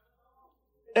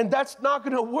 And that's not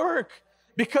going to work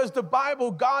because the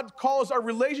Bible, God calls our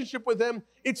relationship with him,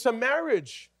 it's a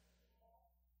marriage.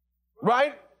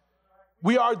 Right?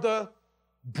 We are the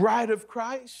bride of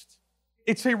Christ.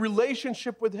 It's a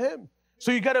relationship with him.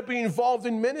 So you got to be involved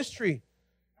in ministry.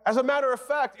 As a matter of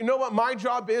fact, you know what my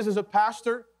job is as a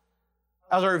pastor,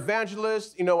 as our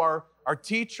evangelist, our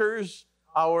teachers,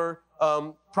 our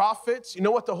prophets. You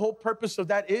know what the whole purpose of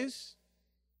that is?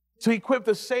 To equip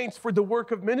the saints for the work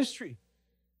of ministry.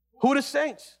 Who are the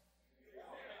saints?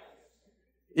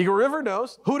 Eagle River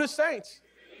knows. Who the saints?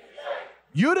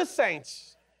 You the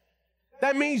saints.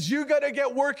 That means you got to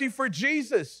get working for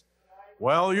Jesus.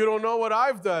 Well, you don't know what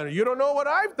I've done. You don't know what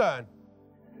I've done.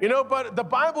 You know, but the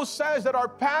Bible says that our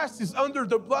past is under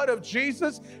the blood of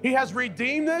Jesus. He has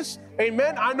redeemed us.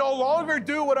 Amen. I no longer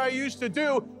do what I used to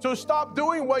do. So stop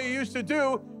doing what you used to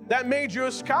do that made you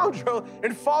a scoundrel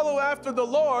and follow after the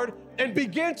Lord and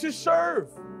begin to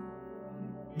serve.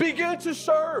 Begin to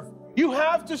serve. You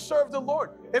have to serve the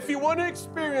Lord. If you want to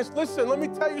experience, listen, let me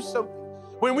tell you something.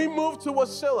 When we moved to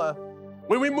Wasilla,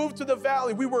 when we moved to the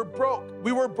valley, we were broke.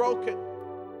 We were broken.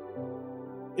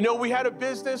 You know, we had a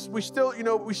business. We still, you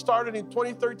know, we started in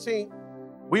 2013.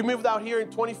 We moved out here in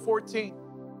 2014,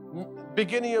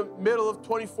 middle of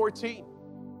 2014.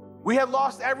 We had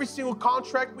lost every single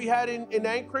contract we had in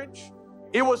Anchorage.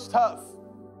 It was tough.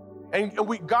 And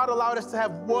God allowed us to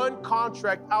have one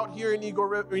contract out here in Eagle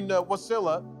River, in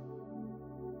Wasilla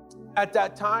at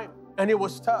that time. And it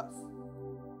was tough.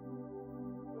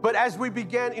 But as we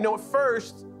began, you know, at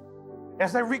first,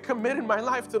 as I recommitted my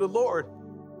life to the Lord,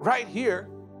 right here,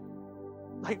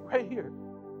 like right here,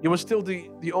 it was still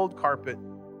the old carpet.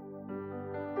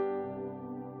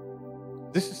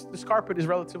 This carpet is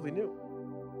relatively new.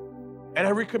 And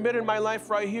I recommitted my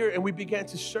life right here, and we began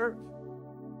to serve.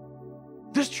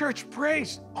 This church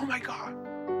prays. Oh my God.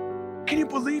 Can you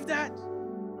believe that?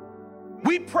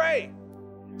 We pray.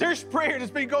 There's prayer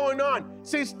that's been going on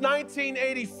since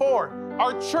 1984.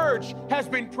 Our church has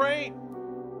been praying.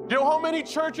 You know how many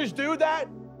churches do that?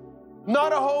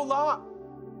 Not a whole lot.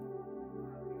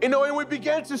 You know, and we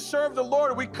began to serve the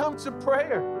Lord. We come to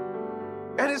prayer.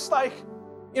 And it's like,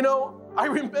 you know, I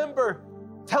remember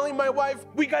telling my wife,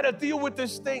 we got to deal with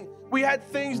this thing. We had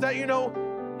things that, you know,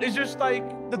 it's just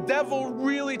like the devil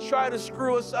really tried to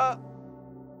screw us up.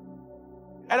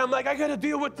 And I'm like, I got to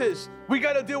deal with this. We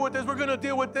got to deal with this. We're going to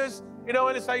deal with this. You know,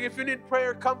 and it's like, if you need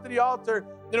prayer, come to the altar.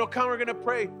 You know, come, we're going to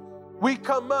pray. We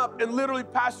come up and literally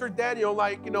Pastor Daniel,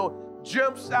 like, you know,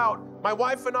 jumps out. My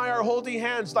wife and I are holding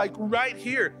hands like right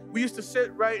here. We used to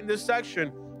sit right in this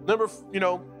section,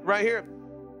 right here.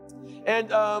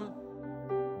 And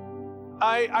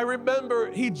I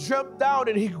remember he jumped out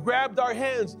and he grabbed our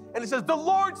hands and he says, the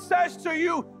Lord says to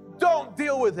you, don't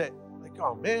deal with it. Like,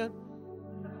 oh man.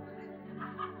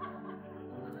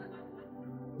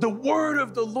 The word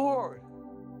of the Lord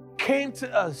came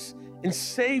to us and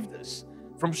saved us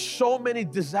from so many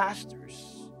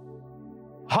disasters.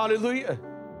 Hallelujah.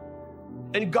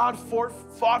 And God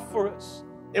fought for us.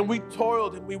 And we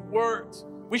toiled and we worked.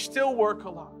 We still work a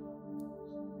lot.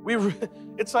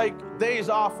 It's like days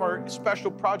off are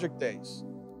special project days.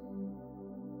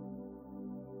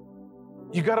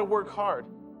 You got to work hard.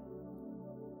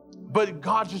 But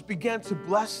God just began to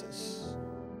bless us.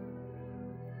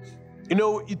 You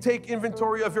know, you take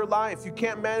inventory of your life. You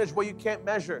can't manage what you can't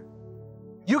measure.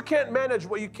 You can't manage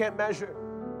what you can't measure.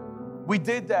 We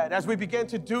did that. As we began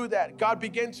to do that, God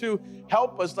began to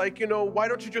help us. Like, you know, why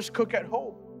don't you just cook at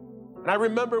home? And I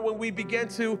remember when we began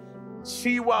to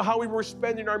see how we were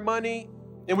spending our money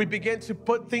and we began to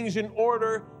put things in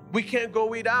order. We can't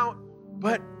go eat out,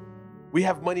 but we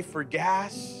have money for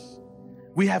gas.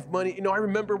 We have money. You know, I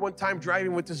remember one time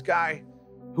driving with this guy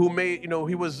who made, you know,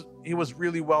 he was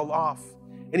really well off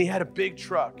and he had a big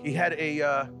truck. He had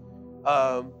a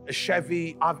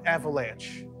Chevy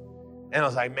Avalanche. And I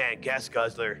was like, man, gas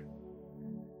guzzler.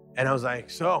 And I was like,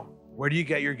 so where do you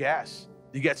get your gas?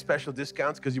 Do you get special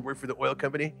discounts because you work for the oil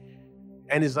company?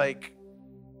 And he's like,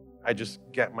 I just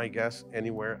get my gas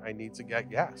anywhere I need to get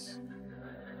gas.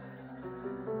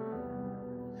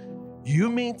 You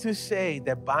mean to say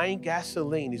that buying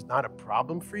gasoline is not a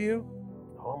problem for you?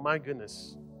 Oh my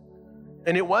goodness.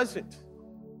 And it wasn't.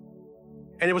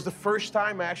 And it was the first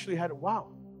time I actually had, wow,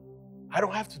 I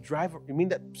don't have to drive. You mean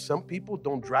that some people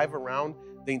don't drive around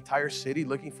the entire city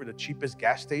looking for the cheapest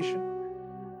gas station?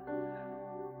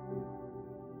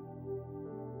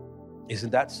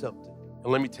 Isn't that something?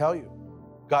 And let me tell you,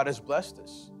 God has blessed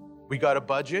us. We got a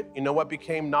budget. You know what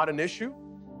became not an issue?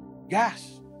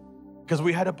 Gas. Because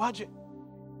we had a budget.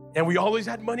 And we always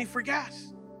had money for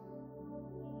gas.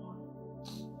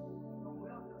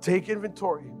 Take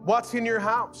inventory. What's in your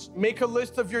house? Make a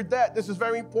list of your debt. This is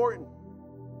very important.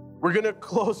 We're going to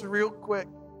close real quick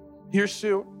here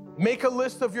soon. Make a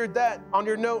list of your debt on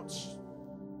your notes.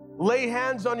 Lay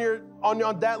hands on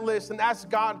that list and ask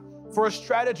God for a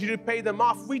strategy to pay them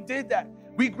off. We did that.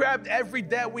 We grabbed every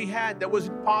debt we had that was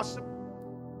impossible.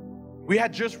 We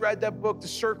had just read that book, The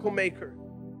Circle Maker,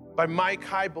 by Mike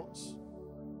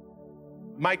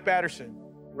Batterson,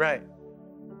 right?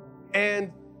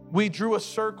 And we drew a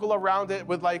circle around it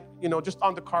with, like, you know, just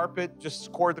on the carpet, just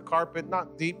scored the carpet,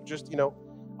 not deep, just, you know,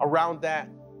 around that.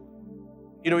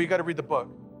 You got to read the book.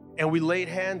 And we laid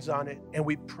hands on it and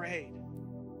we prayed.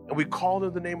 And we called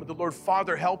in the name of the Lord,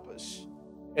 Father, help us.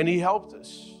 And he helped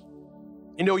us.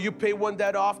 You pay one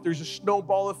debt off, there's a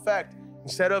snowball effect.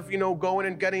 Instead of, going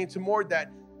and getting into more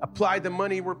debt, apply the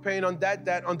money we're paying on that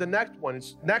debt on the next one.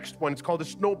 It's called a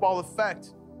snowball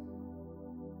effect.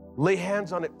 Lay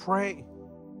hands on it, pray.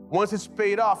 Once it's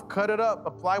paid off, cut it up,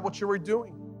 apply what you were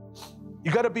doing.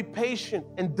 You got to be patient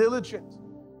and diligent.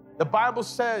 The Bible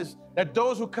says that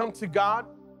those who come to God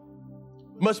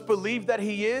must believe that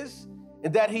he is,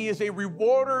 and that he is a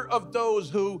rewarder of those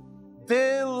who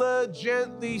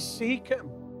diligently seek him.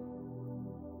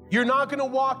 You're not going to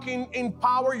walk in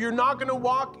power. You're not going to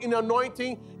walk in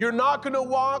anointing. You're not going to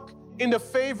walk in the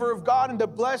favor of God and the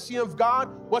blessing of God.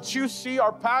 What you see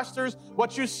our pastors,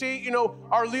 what you see,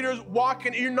 our leaders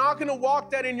walking, you're not going to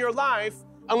walk that in your life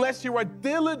unless you are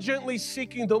diligently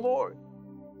seeking the Lord.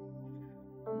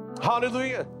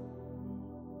 Hallelujah.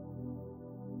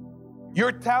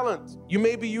 Your talent, you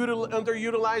may be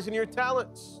underutilizing your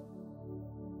talents.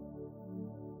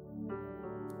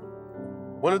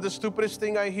 One of the stupidest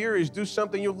things I hear is do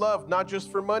something you love, not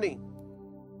just for money.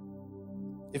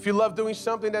 If you love doing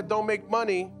something that don't make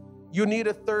money, you need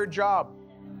a third job.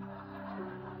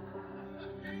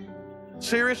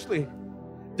 Seriously.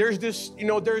 There's this,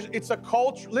 it's a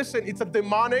culture, listen, it's a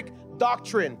demonic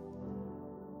doctrine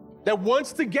that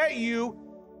wants to get you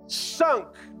sunk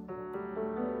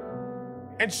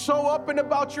and so up and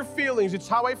about your feelings. It's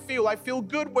how I feel. I feel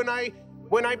good when I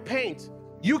paint.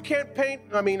 You can't paint,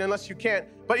 unless you can't,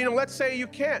 but let's say you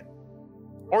can't.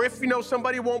 Or if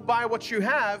somebody won't buy what you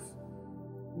have,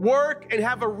 work and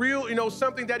have a real,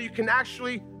 something that you can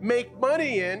actually make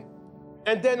money in,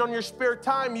 and then on your spare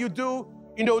time you do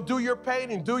your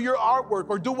painting, do your artwork,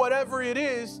 or do whatever it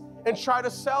is and try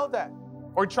to sell that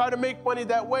or try to make money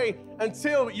that way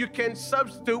until you can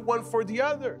substitute one for the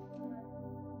other.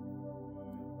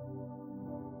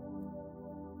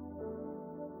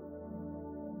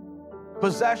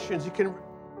 Possessions,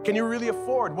 can you really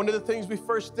afford? One of the things we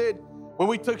first did when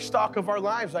we took stock of our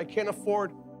lives, I can't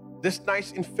afford this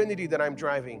nice Infiniti that I'm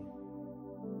driving.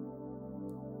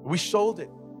 We sold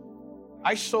it.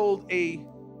 I sold a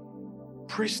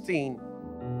pristine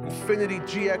Infiniti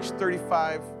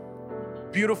GX35,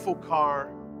 beautiful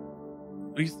car,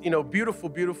 beautiful,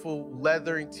 beautiful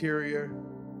leather interior.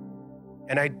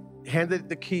 And I handed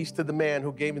the keys to the man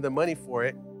who gave me the money for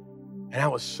it. And I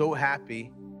was so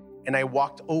happy. And I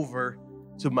walked over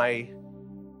to my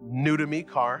new to me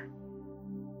car.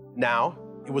 Now,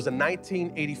 it was a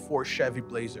 1984 Chevy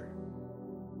Blazer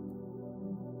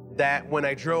that when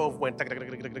I drove went because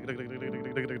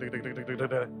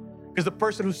the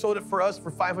person who sold it for us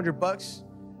for $500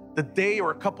 the day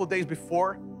or a couple of days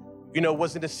before,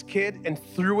 was in a skid and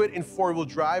threw it in four-wheel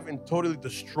drive and totally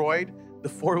destroyed the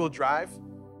four-wheel drive.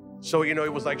 So,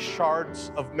 it was like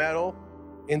shards of metal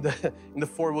in the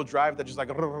four-wheel drive that just like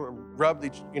rubbed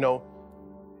each,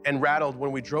 and rattled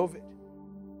when we drove it.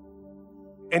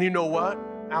 And you know what?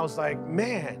 I was like,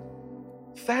 man,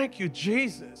 thank you,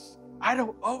 Jesus. I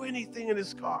don't owe anything in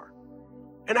this car.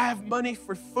 And I have money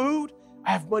for food.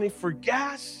 I have money for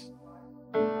gas.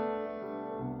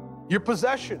 Your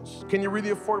possessions, can you really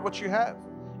afford what you have?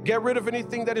 Get rid of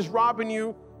anything that is robbing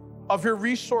you of your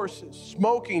resources,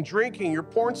 smoking, drinking, your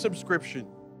porn subscription.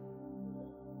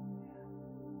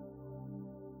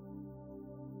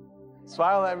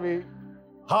 Smile at me.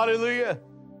 Hallelujah.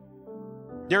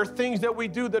 There are things that we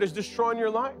do that is destroying your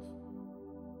life.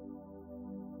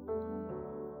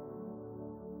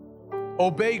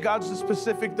 Obey God's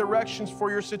specific directions for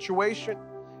your situation.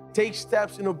 Take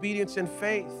steps in obedience and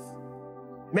faith.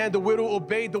 Man, the widow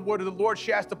obeyed the word of the Lord.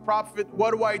 She asked the prophet,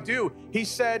 what do I do? He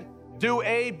said, do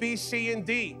A, B, C, and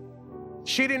D.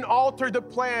 She didn't alter the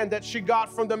plan that she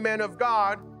got from the man of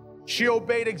God. She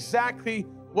obeyed exactly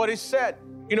what he said.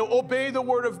 Obey the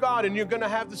word of God and you're going to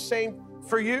have the same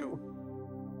for you.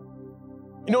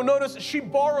 Notice she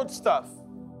borrowed stuff,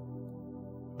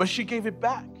 but she gave it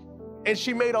back and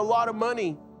she made a lot of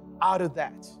money out of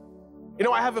that.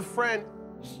 I have a friend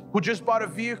who just bought a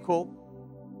vehicle.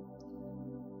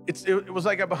 It was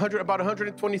like about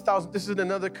 $120,000. This is in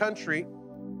another country.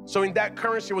 So in that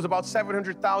currency, it was about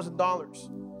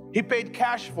 $700,000. He paid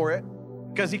cash for it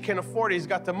because he can afford it. He's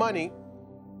got the money.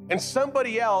 And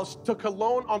somebody else took a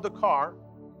loan on the car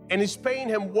and is paying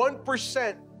him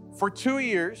 1% for 2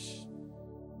 years,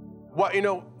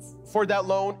 for that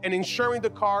loan and insuring the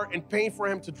car and paying for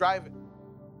him to drive it.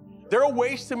 There are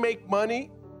ways to make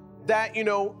money that,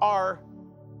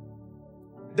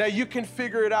 that you can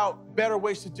figure it out, better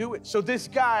ways to do it. So this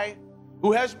guy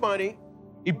who has money,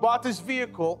 he bought this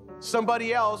vehicle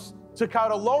somebody else took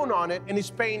out a loan on it and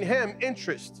he's paying him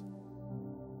interest.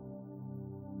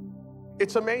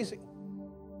 It's amazing.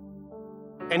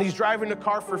 And he's driving the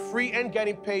car for free and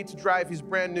getting paid to drive his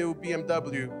brand new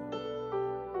BMW,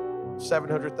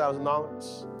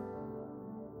 $700,000.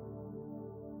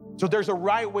 So there's a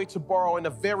right way to borrow and a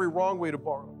very wrong way to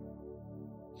borrow.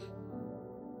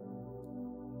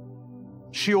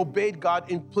 She obeyed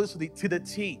God implicitly to the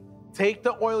T. Take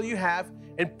the oil you have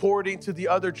and pour it into the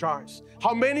other jars.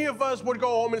 How many of us would go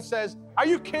home and says, are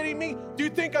you kidding me? Do you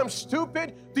think I'm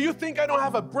stupid? Do you think I don't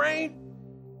have a brain?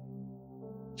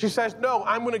 She says, no,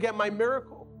 I'm going to get my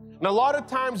miracle. And a lot of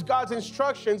times God's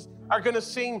instructions are going to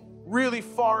seem really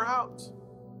far out.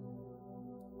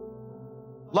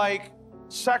 Like,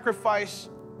 sacrifice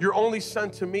your only son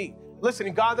to me.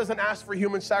 Listen, God doesn't ask for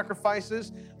human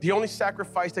sacrifices. The only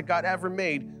sacrifice that God ever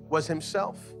made was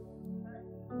himself.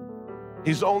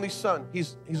 His only son,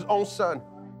 his own son.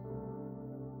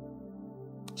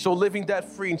 So living debt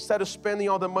free, instead of spending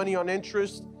all the money on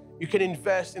interest, you can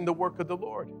invest in the work of the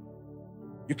Lord.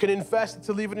 You can invest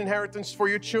to leave an inheritance for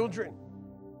your children.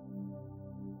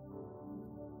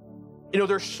 You know,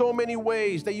 there's so many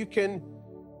ways that you can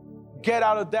get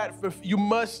out of debt. You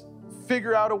must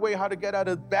figure out a way how to get out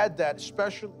of bad debt,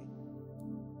 especially.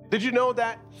 Did you know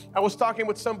that? I was talking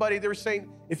with somebody, they were saying,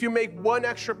 if you make one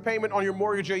extra payment on your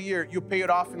mortgage a year, you pay it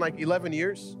off in like 11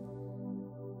 years.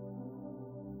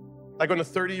 Like on a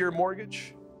 30-year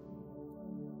mortgage.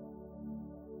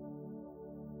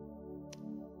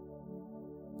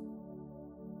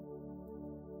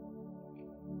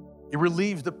 It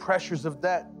relieves the pressures of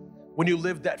debt when you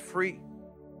live debt free.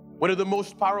 One of the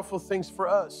most powerful things for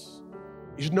us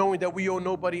is knowing that we owe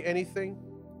nobody anything.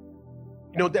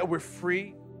 You know, that we're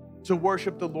free to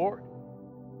worship the Lord.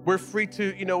 We're free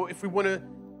to, you know, if we want to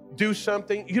do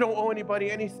something, you don't owe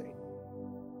anybody anything.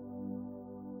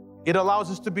 It allows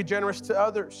us to be generous to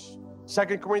others.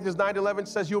 2 Corinthians 9:11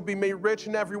 says you'll be made rich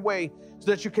in every way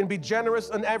so that you can be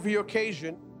generous on every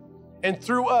occasion. And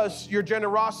through us, your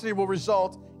generosity will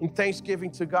result in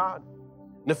thanksgiving to God.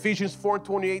 And Ephesians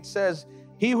 4:28 says,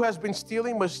 he who has been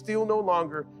stealing must steal no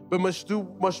longer, but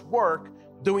must work,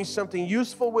 doing something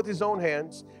useful with his own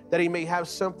hands, that he may have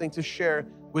something to share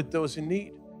with those in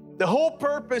need. The whole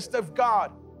purpose of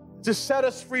God to set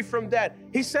us free from debt.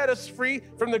 He set us free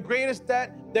from the greatest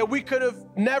debt that we could have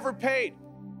never paid,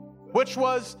 which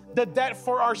was the debt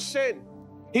for our sin.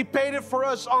 He paid it for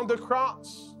us on the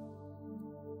cross.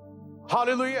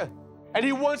 Hallelujah. And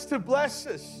he wants to bless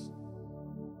us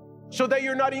so that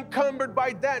you're not encumbered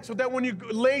by debt, so that when you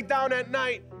lay down at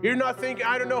night, you're not thinking,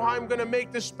 I don't know how I'm going to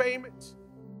make this payment.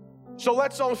 So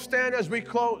let's all stand as we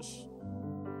close.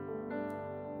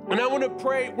 And I want to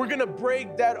pray, we're going to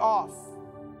break debt off.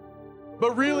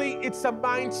 But really, it's a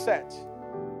mindset.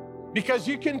 Because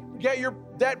you can get your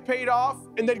debt paid off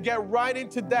and then get right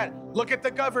into debt. Look at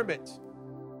the government.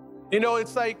 You know,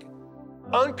 it's like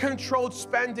uncontrolled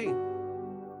spending.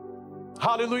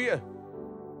 Hallelujah.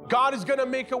 God is going to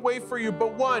make a way for you,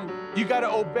 but one, you got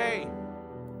to obey.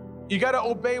 You got to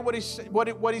obey what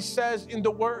he says in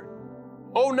the word.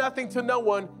 Owe nothing to no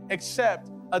one except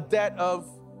a debt of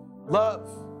love.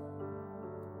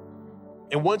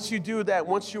 And once you do that,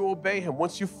 once you obey him,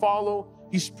 once you follow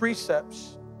his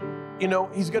precepts, you know,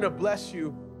 he's going to bless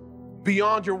you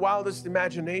beyond your wildest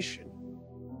imagination.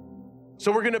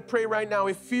 So we're going to pray right now.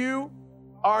 If you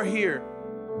are here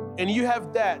and you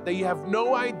have debt that you have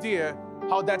no idea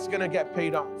how that's going to get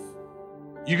paid off,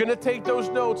 you're going to take those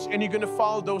notes and you're going to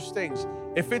follow those things.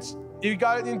 If you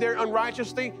got it in there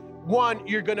unrighteously, one,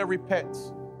 you're going to repent.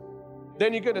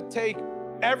 Then you're going to take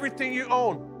everything you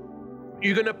own.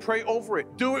 You're going to pray over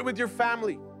it. Do it with your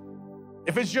family.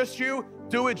 If it's just you,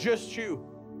 do it just you.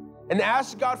 And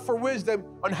ask God for wisdom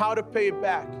on how to pay it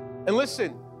back. And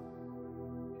listen,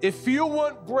 if you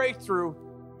want breakthrough,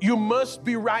 you must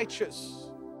be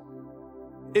righteous.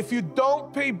 If you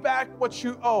don't pay back what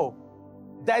you owe,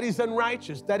 that is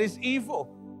unrighteous. That is evil.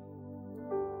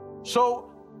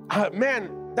 So,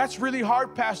 man, that's really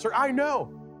hard, Pastor. I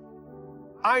know.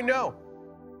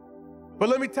 But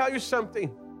let me tell you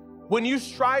something. When you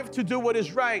strive to do what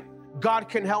is right, God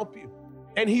can help you.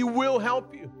 And he will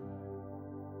help you.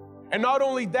 And not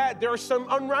only that, there are some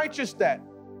unrighteous debt.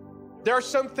 There are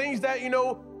some things that, you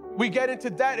know, we get into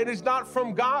debt and it's not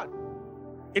from God.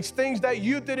 It's things that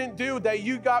you didn't do, that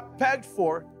you got pegged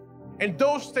for. And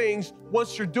those things,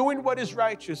 once you're doing what is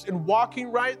righteous and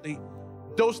walking rightly,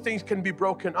 those things can be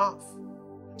broken off.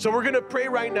 So we're going to pray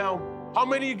right now. How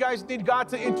many of you guys need God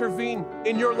to intervene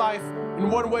in your life in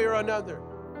one way or another?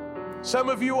 Some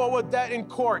of you owe a debt in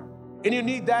court and you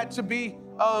need that to be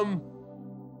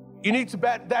You need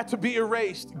that to be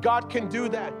erased. God can do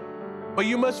that. But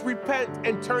you must repent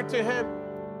and turn to Him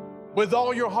with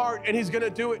all your heart, and He's going to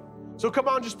do it. So come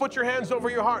on, just put your hands over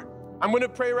your heart. I'm going to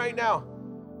pray right now.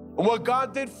 And what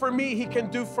God did for me, He can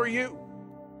do for you.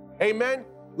 Amen.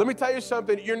 Let me tell you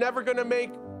something. You're never going to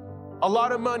make a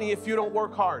lot of money if you don't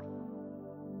work hard.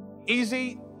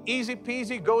 Easy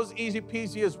peasy goes easy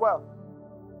peasy as well.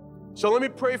 So let me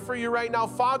pray for you right now.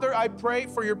 Father, I pray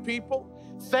for your people.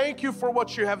 Thank you for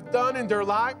what you have done in their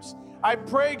lives. I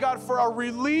pray, God, for a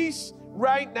release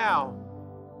right now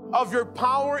of your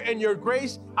power and your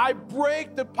grace. I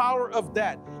break the power of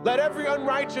that. Let every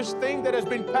unrighteous thing that has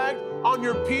been packed on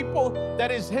your people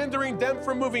that is hindering them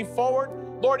from moving forward,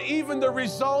 Lord, even the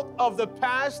result of the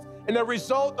past and the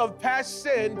result of past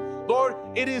sin, Lord,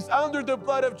 it is under the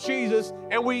blood of Jesus,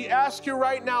 and we ask you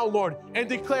right now, Lord, and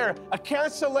declare a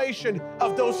cancellation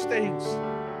of those things.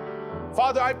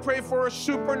 Father, I pray for a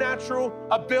supernatural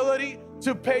ability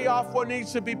to pay off what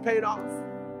needs to be paid off.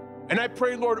 And I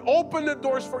pray, Lord, open the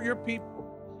doors for your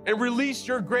people and release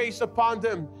your grace upon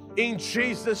them in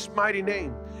Jesus' mighty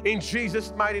name. In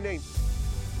Jesus' mighty name.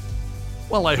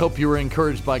 Well, I hope you were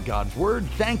encouraged by God's word.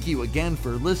 Thank you again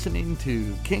for listening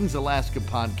to Kings Alaska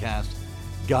Podcast.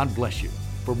 God bless you.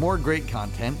 For more great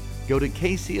content, go to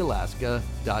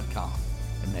kcalaska.com,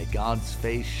 and may God's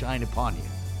face shine upon you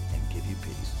and give you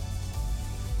peace.